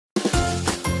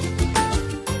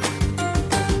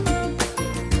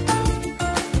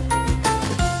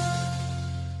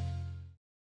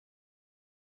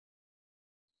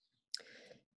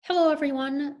Hello,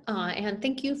 everyone, and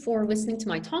thank you for listening to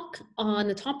my talk on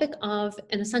the topic of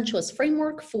an essentialist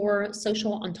framework for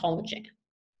social ontology.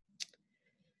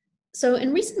 So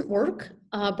in recent work,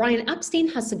 Brian Epstein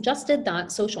has suggested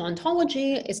that social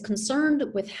ontology is concerned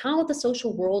with how the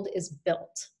social world is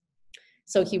built.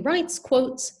 So he writes,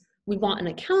 quote, "We want an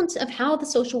account of how the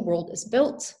social world is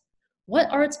built.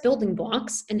 What are its building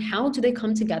blocks and how do they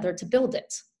come together to build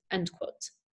it?" End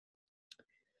quote.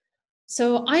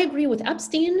 So I agree with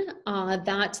Epstein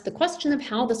that the question of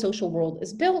how the social world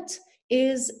is built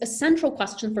is a central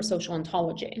question for social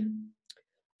ontology.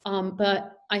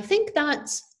 But I think that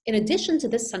in addition to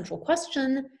this central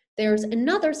question, there's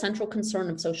another central concern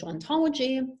of social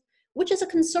ontology, which is a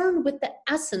concern with the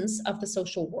essence of the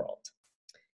social world.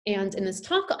 And in this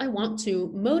talk, I want to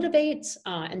motivate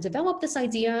and develop this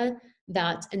idea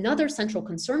that another central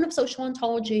concern of social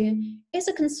ontology is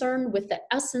a concern with the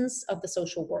essence of the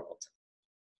social world.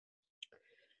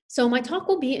 So my talk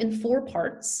will be in 4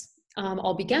 parts.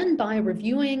 I'll begin by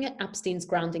reviewing Epstein's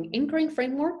grounding anchoring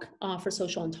framework for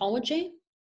social ontology.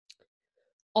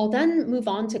 I'll then move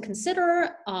on to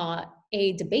consider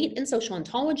a debate in social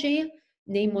ontology,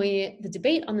 namely the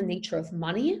debate on the nature of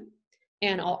money.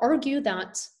 And I'll argue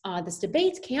that this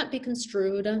debate can't be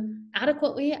construed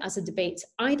adequately as a debate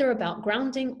either about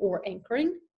grounding or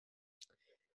anchoring.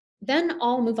 Then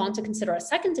I'll move on to consider a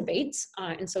second debate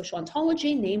in social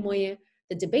ontology, namely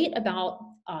the debate about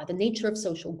the nature of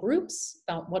social groups,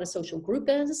 about what a social group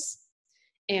is.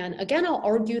 And again, I'll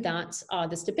argue that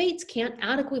this debate can't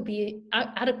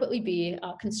adequately be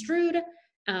construed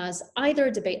as either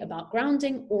a debate about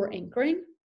grounding or anchoring.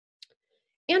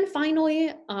 And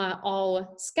finally,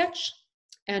 I'll sketch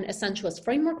an essentialist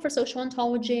framework for social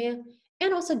ontology,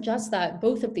 and I'll suggest that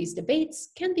both of these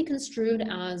debates can be construed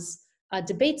as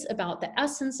debates about the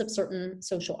essence of certain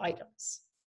social items.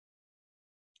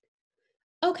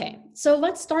 Okay, so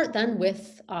let's start then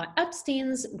with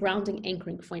Epstein's grounding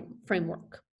anchoring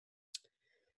framework.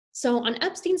 So on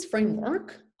Epstein's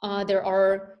framework, there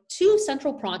are 2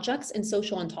 central projects in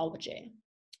social ontology.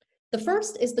 The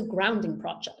first is the grounding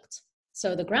project.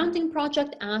 So the grounding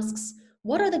project asks,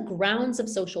 what are the grounds of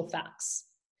social facts?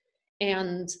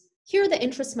 And here the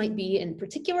interest might be in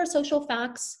particular social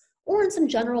facts or in some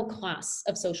general class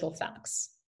of social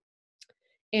facts.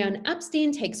 And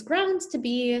Epstein takes grounds to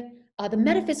be the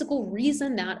metaphysical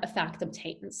reason that a fact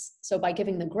obtains. So by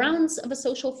giving the grounds of a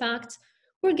social fact,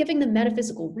 we're giving the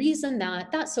metaphysical reason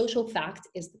that that social fact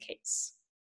is the case.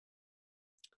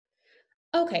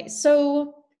 Okay,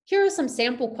 so here are some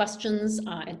sample questions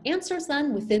and answers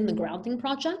then within the grounding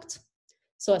project.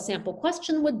 So a sample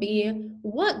question would be,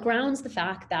 what grounds the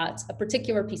fact that a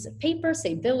particular piece of paper,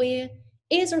 say Billy,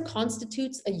 is or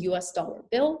constitutes a US dollar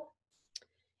bill?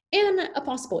 And a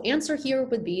possible answer here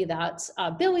would be that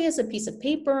Billy is a piece of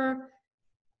paper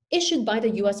issued by the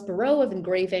US Bureau of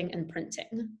Engraving and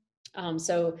Printing.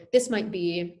 So this might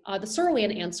be the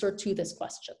Searlean answer to this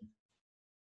question.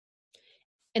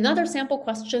 Another sample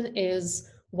question is,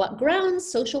 what grounds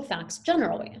social facts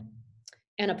generally?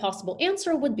 And a possible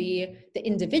answer would be the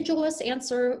individualist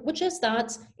answer, which is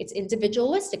that it's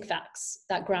individualistic facts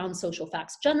that ground social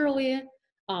facts generally.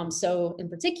 So in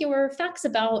particular, facts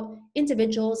about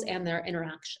individuals and their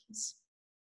interactions.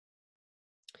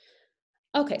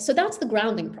 Okay, so that's the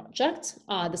grounding project.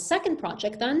 The second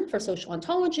project then for social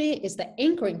ontology is the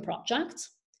anchoring project.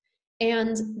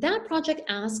 And that project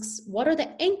asks, what are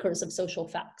the anchors of social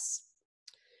facts?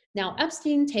 Now,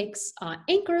 Epstein takes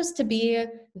anchors to be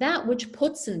that which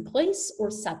puts in place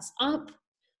or sets up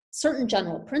certain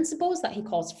general principles that he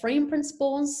calls frame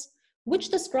principles, which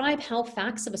describe how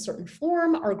facts of a certain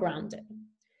form are grounded.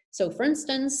 So for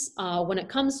instance, when it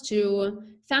comes to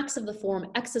facts of the form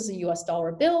X is a US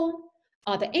dollar bill,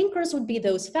 the anchors would be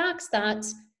those facts that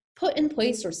put in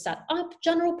place or set up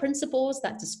general principles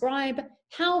that describe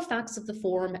how facts of the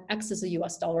form X is a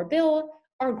US dollar bill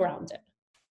are grounded.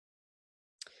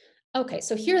 Okay,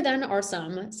 so here then are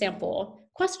some sample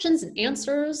questions and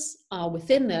answers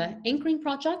within the anchoring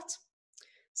project.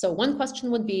 So one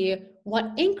question would be,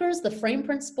 what anchors the frame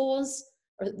principles,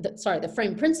 the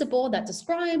frame principle that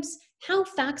describes how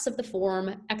facts of the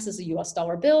form X is a US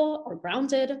dollar bill are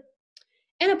grounded?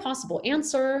 And a possible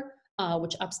answer,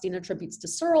 which Epstein attributes to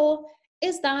Searle,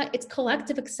 is that it's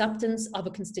collective acceptance of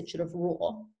a constitutive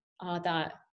rule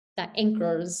that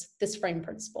anchors this frame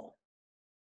principle.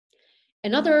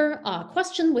 Another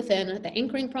question within the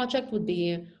anchoring project would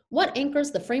be, what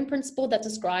anchors the frame principle that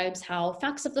describes how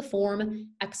facts of the form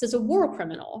X is a war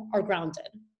criminal are grounded?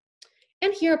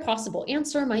 And here a possible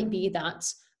answer might be that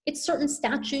it's certain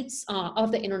statutes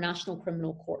of the International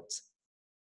Criminal Court.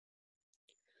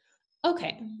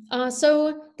 Okay,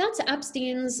 so that's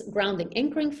Epstein's grounding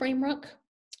anchoring framework.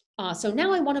 So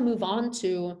now I want to move on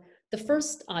to the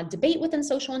first debate within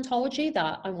social ontology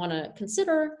that I want to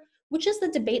consider, which is the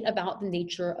debate about the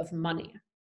nature of money.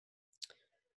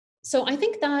 So I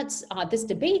think that this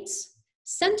debate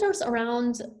centers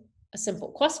around a simple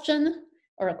question,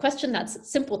 or a question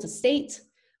that's simple to state,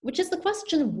 which is the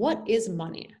question, what is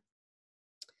money?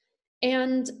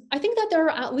 And I think that there are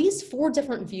at least 4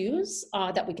 different views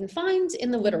that we can find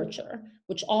in the literature,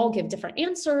 which all give different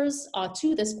answers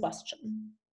to this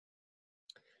question.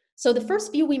 So the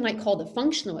first view we might call the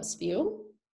functionalist view.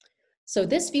 So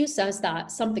this view says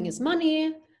that something is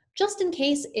money just in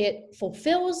case it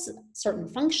fulfills certain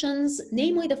functions,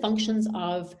 namely the functions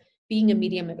of being a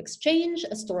medium of exchange,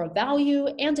 a store of value,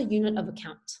 and a unit of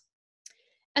account.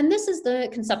 And this is the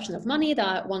conception of money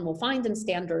that one will find in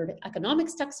standard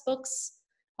economics textbooks.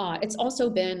 It's also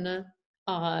been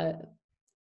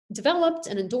developed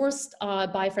and endorsed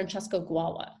by Francesco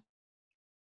Guala.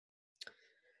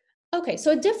 Okay,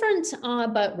 so a different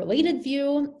but related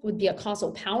view would be a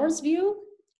causal powers view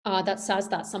that says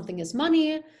that something is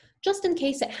money just in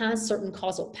case it has certain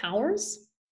causal powers.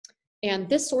 And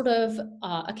this sort of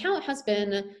account has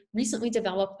been recently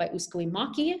developed by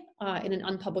Uskolimaki in an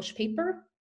unpublished paper.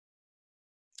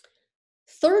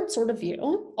 Third sort of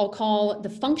view, I'll call the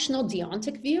functional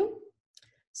deontic view.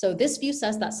 So this view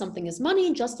says that something is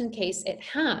money just in case it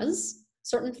has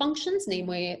certain functions,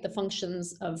 namely the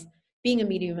functions of being a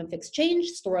medium of exchange,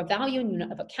 store of value, and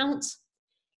unit of account.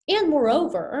 And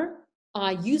moreover,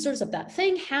 users of that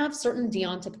thing have certain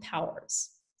deontic powers.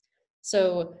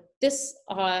 So this,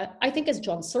 I think, is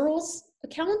John Searle's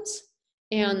account.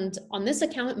 And on this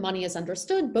account, money is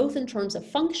understood both in terms of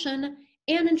function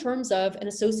and in terms of an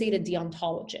associated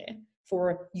deontology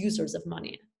for users of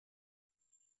money.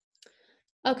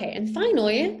 Okay, and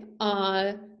finally,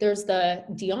 there's the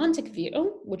deontic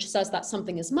view, which says that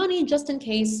something is money just in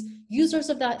case users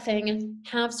of that thing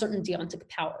have certain deontic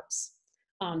powers.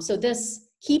 So this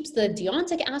keeps the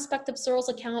deontic aspect of Searle's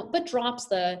account, but drops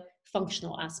the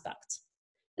functional aspect.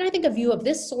 And I think a view of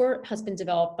this sort has been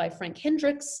developed by Frank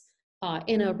Hendricks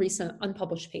in a recent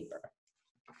unpublished paper.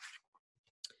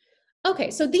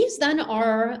 Okay, so these then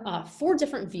are 4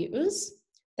 different views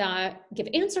that give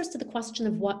answers to the question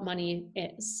of what money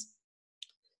is.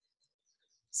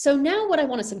 So now what I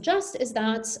want to suggest is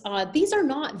that these are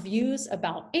not views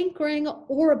about anchoring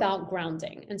or about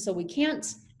grounding. And so we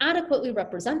can't adequately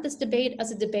represent this debate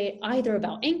as a debate either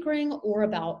about anchoring or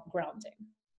about grounding.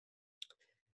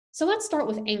 So let's start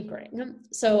with anchoring.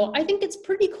 So I think it's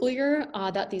pretty clear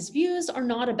that these views are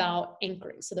not about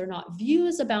anchoring. So they're not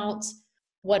views about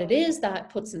what it is that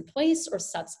puts in place or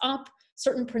sets up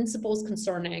certain principles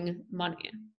concerning money.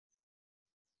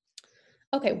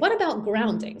 Okay, what about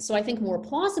grounding? So I think more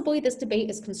plausibly, this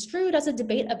debate is construed as a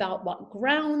debate about what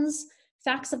grounds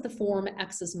facts of the form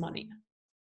X is money.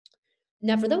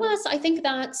 Nevertheless, I think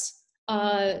that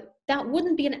that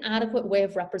wouldn't be an adequate way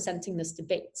of representing this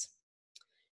debate.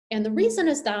 And the reason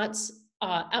is that,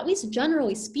 at least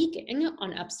generally speaking,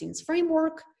 on Epstein's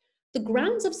framework, the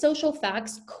grounds of social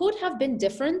facts could have been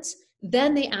different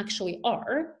than they actually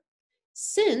are,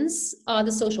 since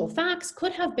the social facts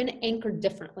could have been anchored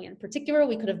differently. In particular,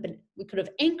 we could have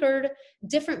anchored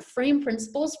different frame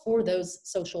principles for those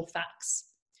social facts.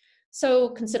 So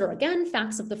consider again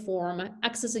facts of the form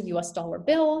X is a US dollar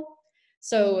bill.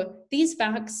 So these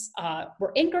facts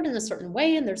were anchored in a certain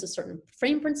way, and there's a certain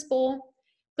frame principle,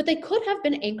 but they could have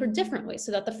been anchored differently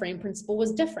so that the frame principle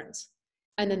was different.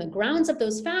 And then the grounds of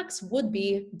those facts would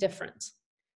be different.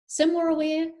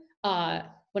 Similarly,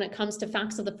 when it comes to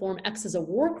facts of the form X is a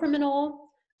war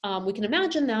criminal, we can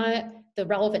imagine that the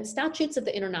relevant statutes of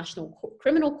the International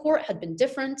Criminal Court had been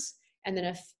different. And then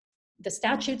if the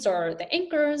statutes are the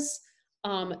anchors,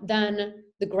 then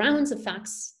the grounds of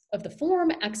facts of the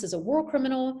form X is a war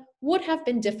criminal would have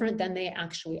been different than they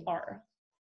actually are.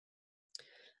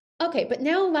 Okay, but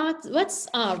now let's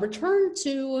return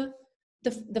to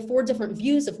the 4 different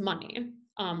views of money.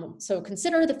 So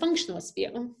consider the functionalist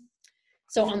view.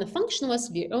 So on the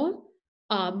functionalist view,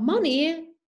 money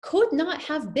could not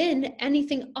have been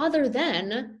anything other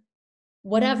than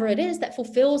whatever it is that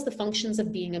fulfills the functions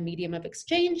of being a medium of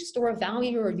exchange, store of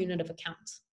value, or unit of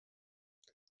account.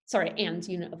 Sorry, and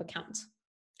unit of account.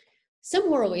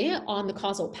 Similarly, on the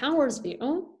causal powers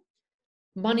view,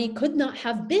 money could not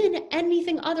have been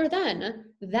anything other than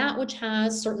that which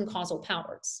has certain causal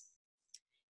powers.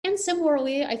 And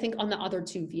similarly, I think on the other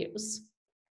 2 views.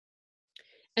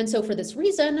 And so for this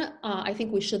reason, I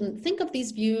think we shouldn't think of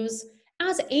these views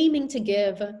as aiming to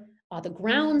give the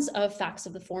grounds of facts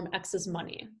of the form X is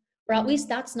money, or at least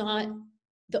that's not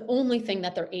the only thing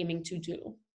that they're aiming to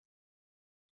do.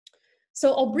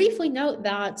 So I'll briefly note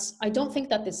that I don't think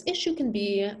that this issue can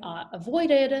be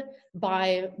avoided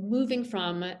by moving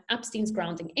from Epstein's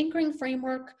grounding anchoring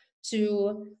framework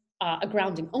to a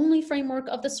grounding only framework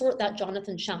of the sort that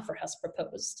Jonathan Schaffer has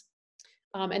proposed.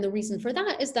 And the reason for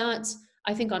that is that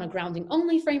I think on a grounding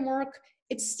only framework,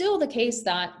 it's still the case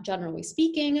that, generally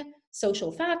speaking,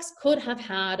 social facts could have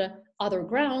had other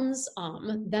grounds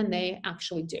than they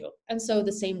actually do. And so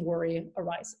the same worry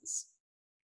arises.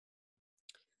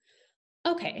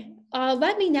 Okay,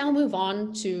 let me now move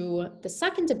on to the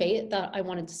second debate that I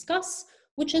want to discuss,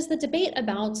 which is the debate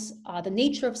about the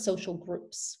nature of social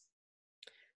groups.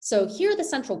 So here the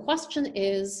central question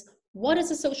is, what is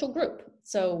a social group?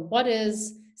 So what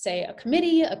is, say, a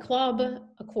committee, a club,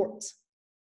 a court?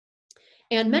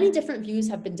 And many different views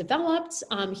have been developed.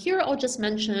 Here I'll just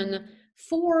mention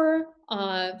four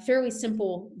fairly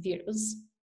simple views.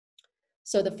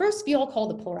 So the first view I'll call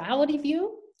the plurality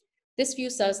view. This view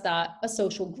says that a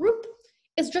social group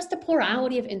is just a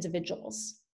plurality of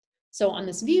individuals. So on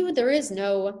this view, there is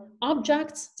no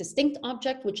object, distinct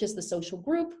object, which is the social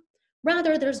group.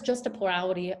 Rather, there's just a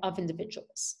plurality of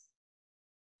individuals.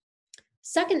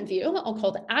 Second view, I'll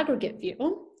call the aggregate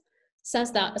view,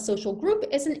 says that a social group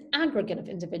is an aggregate of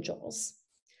individuals.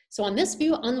 So on this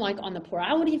view, unlike on the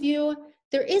plurality view,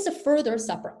 there is a further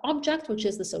separate object, which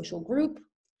is the social group,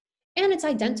 and it's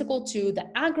identical to the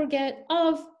aggregate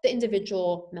of the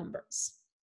individual members.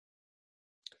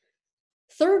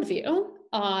 Third view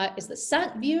is the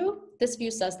set view. This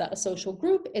view says that a social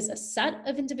group is a set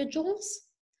of individuals.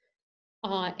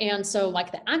 And so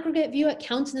like the aggregate view, it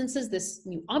countenances this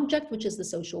new object, which is the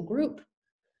social group.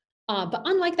 But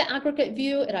unlike the aggregate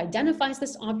view, it identifies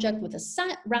this object with a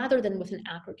set rather than with an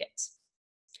aggregate.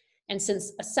 And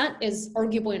since a set is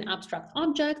arguably an abstract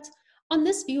object, on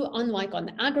this view, unlike on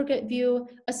the aggregate view,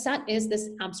 a set is this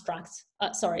abstract,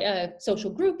 a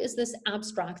social group is this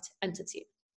abstract entity.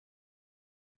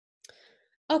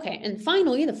 Okay, and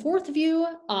finally, the fourth view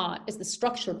is the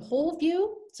structured whole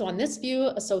view. So on this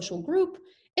view, a social group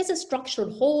is a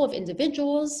structured whole of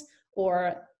individuals,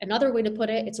 or another way to put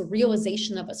it, it's a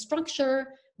realization of a structure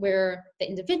where the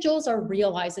individuals are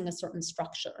realizing a certain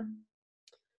structure.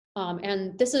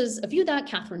 And this is a view that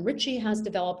Catherine Ritchie has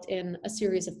developed in a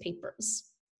series of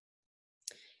papers.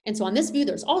 And so on this view,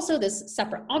 there's also this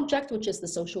separate object, which is the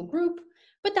social group,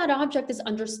 but that object is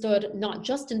understood not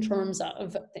just in terms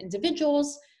of the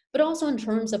individuals, but also in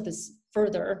terms of this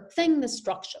further thing, the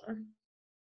structure.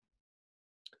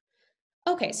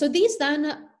 Okay, so these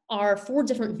then are four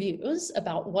different views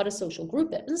about what a social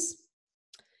group is.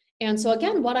 And so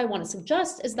again, what I want to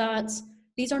suggest is that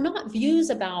these are not views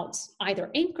about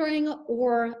either anchoring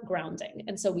or grounding.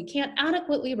 And so we can't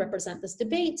adequately represent this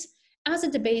debate as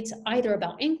a debate either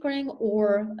about anchoring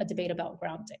or a debate about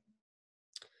grounding.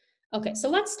 Okay, so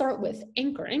let's start with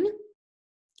anchoring.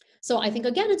 So I think,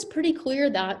 again, it's pretty clear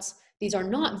that these are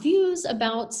not views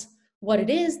about what it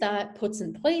is that puts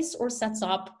in place or sets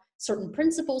up certain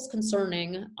principles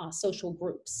concerning social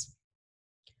groups.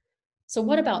 So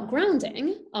what about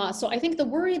grounding? So I think the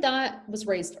worry that was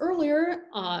raised earlier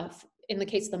in the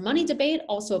case of the money debate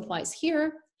also applies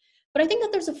here. But I think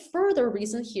that there's a further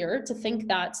reason here to think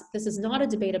that this is not a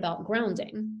debate about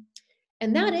grounding.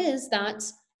 And that is that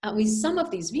at least some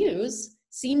of these views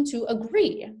seem to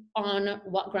agree on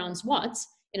what grounds what,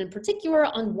 and in particular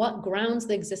on what grounds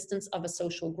the existence of a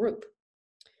social group.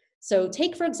 So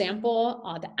take, for example,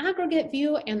 the aggregate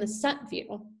view and the set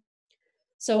view.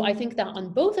 So I think that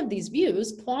on both of these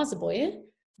views, plausibly,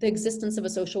 the existence of a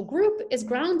social group is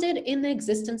grounded in the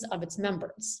existence of its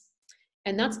members.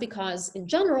 And that's because, in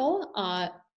general,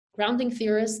 grounding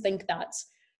theorists think that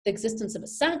the existence of a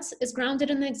set is grounded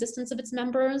in the existence of its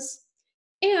members,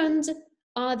 and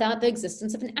that the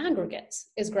existence of an aggregate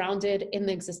is grounded in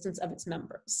the existence of its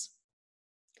members.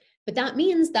 But that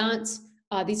means that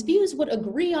these views would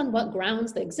agree on what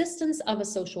grounds the existence of a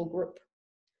social group.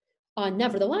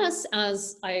 Nevertheless,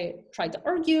 as I tried to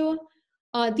argue,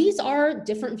 these are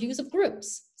different views of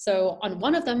groups. So on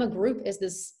one of them, a group is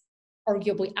this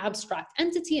arguably abstract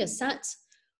entity, a set,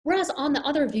 whereas on the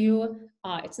other view,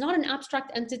 it's not an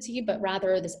abstract entity, but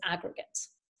rather this aggregate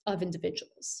of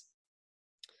individuals.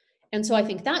 And so I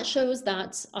think that shows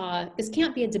that this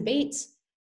can't be a debate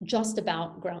just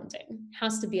about grounding. It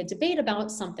has to be a debate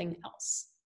about something else.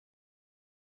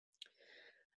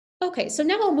 Okay, so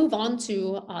now I'll move on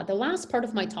to the last part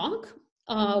of my talk,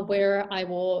 where I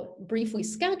will briefly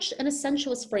sketch an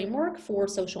essentialist framework for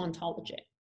social ontology.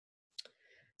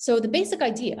 So the basic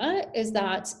idea is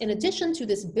that in addition to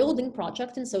this building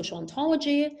project in social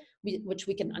ontology, which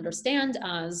we can understand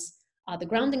as the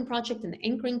grounding project and the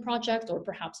anchoring project, or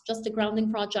perhaps just a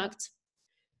grounding project.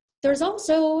 There's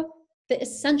also the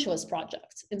Essentialist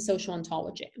project in social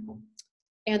ontology.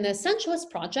 And the Essentialist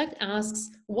project asks,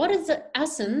 what is the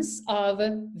essence of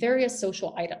various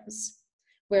social items?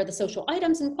 Where the social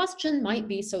items in question might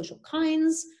be social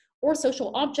kinds, or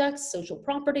social objects, social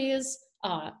properties,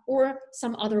 or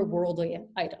some other worldly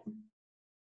item.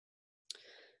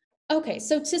 Okay,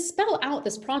 so to spell out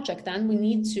this project then, we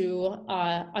need to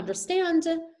understand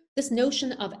this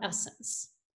notion of essence.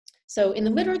 So in the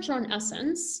literature on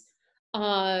essence,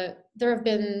 there have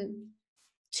been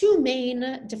two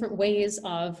main different ways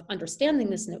of understanding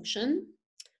this notion.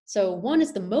 So one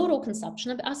is the modal conception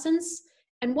of essence,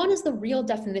 and one is the real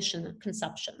definition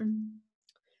conception.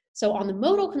 So on the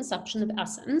modal conception of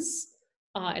essence,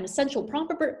 an essential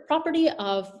property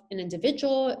of an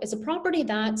individual is a property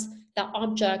that that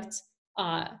object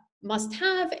must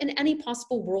have in any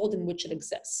possible world in which it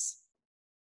exists.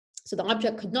 So the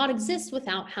object could not exist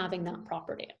without having that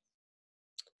property.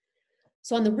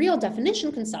 So on the real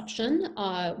definition conception,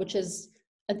 which is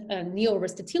a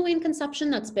neo-Aristotelian conception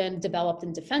that's been developed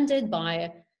and defended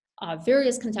by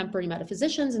various contemporary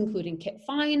metaphysicians, including Kit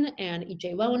Fine and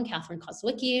E.J. Lowe and Catherine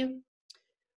Kozlicki,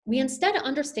 we instead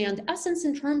understand essence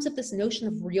in terms of this notion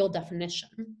of real definition.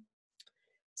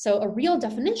 So a real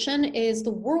definition is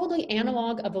the worldly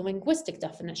analog of a linguistic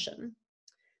definition.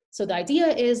 So the idea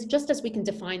is, just as we can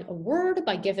define a word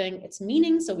by giving its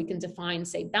meaning, so we can define,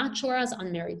 say, bachelor as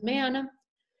unmarried man,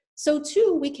 so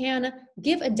too we can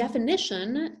give a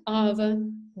definition of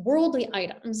worldly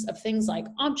items, of things like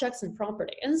objects and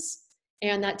properties,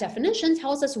 and that definition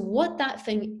tells us what that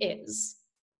thing is,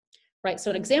 right? So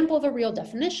an example of a real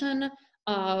definition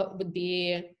would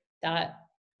be that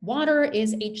water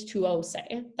is H2O,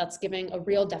 say. That's giving a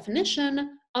real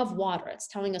definition of water. It's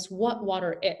telling us what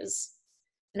water is.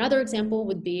 Another example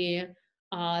would be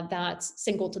that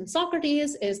Singleton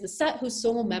Socrates is the set whose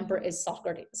sole member is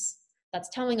Socrates. That's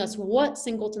telling us what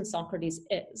Singleton Socrates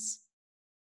is.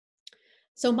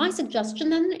 So my suggestion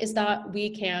then is that we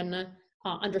can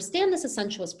understand this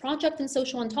essentialist project in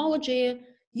social ontology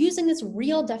using this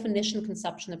real definition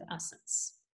conception of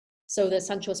essence. So the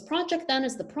essentialist project then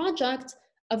is the project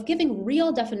of giving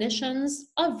real definitions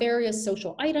of various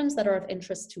social items that are of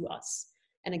interest to us.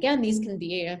 And again, these can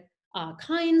be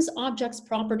kinds, objects,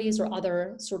 properties, or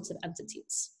other sorts of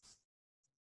entities.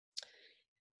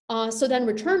 So then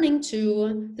returning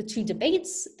to the two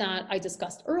debates that I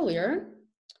discussed earlier,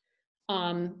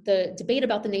 the debate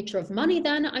about the nature of money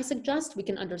then, I suggest we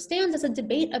can understand as a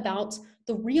debate about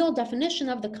the real definition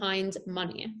of the kind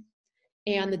money.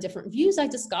 And the different views I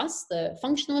discussed, the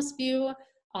functionalist view,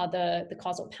 the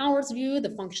causal powers view,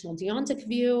 the functional deontic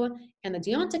view, and the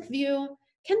deontic view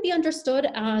can be understood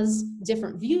as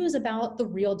different views about the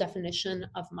real definition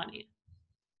of money.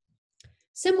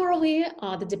 Similarly,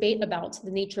 the debate about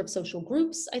the nature of social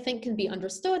groups, I think, can be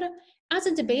understood as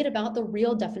a debate about the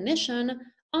real definition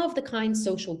of the kind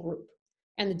social group.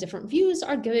 And the different views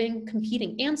are giving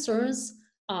competing answers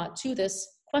to this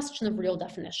question of real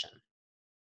definition.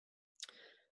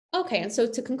 Okay, and so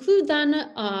to conclude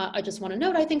then, I just want to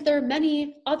note, I think there are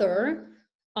many other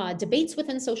debates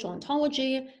within social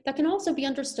ontology that can also be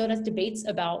understood as debates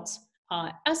about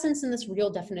essence in this real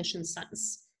definition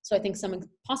sense. So I think some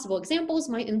possible examples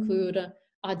might include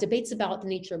debates about the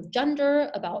nature of gender,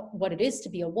 about what it is to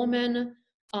be a woman,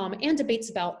 and debates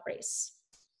about race.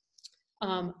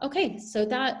 Okay, so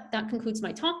that concludes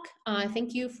my talk.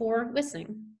 Thank you for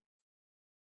listening.